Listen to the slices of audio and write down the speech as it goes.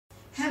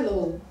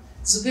Hello,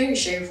 Zuberi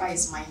Sherifa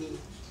is my name.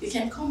 You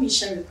can call me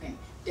Sherry Queen,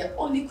 the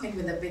only queen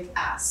with a big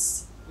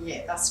ass.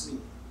 Yeah, that's me.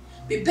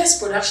 The best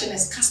production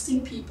is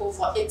casting people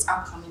for its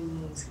upcoming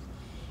movie.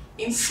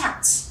 In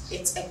fact,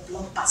 it's a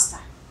blockbuster.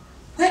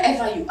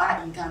 Wherever you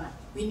are in Ghana,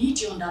 we need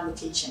you on that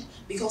location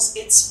because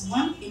it's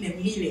 1 in a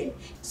million.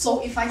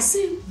 So if I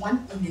say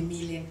 1 in a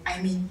million,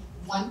 I mean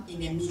 1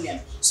 in a million.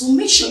 So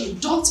make sure you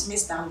don't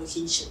miss that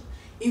location.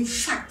 In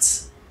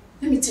fact,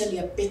 let me tell you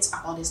a bit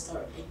about the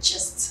story.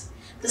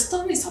 The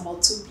story is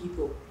about two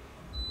people.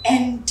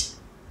 And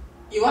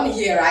you want to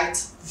hear, right?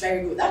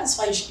 Very good. That is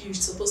why you're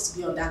supposed to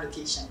be on that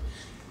location.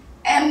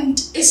 And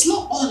it's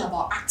not all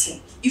about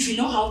acting. If you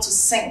know how to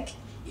sing,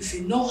 if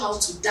you know how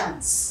to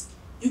dance,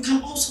 you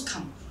can also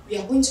come. We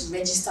are going to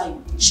register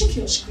you. Check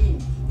your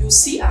screen. You'll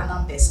see our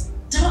numbers.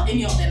 Tell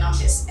any of the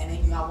numbers and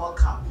then you are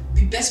welcome.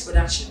 The best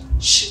production,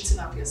 shooting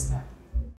up your star.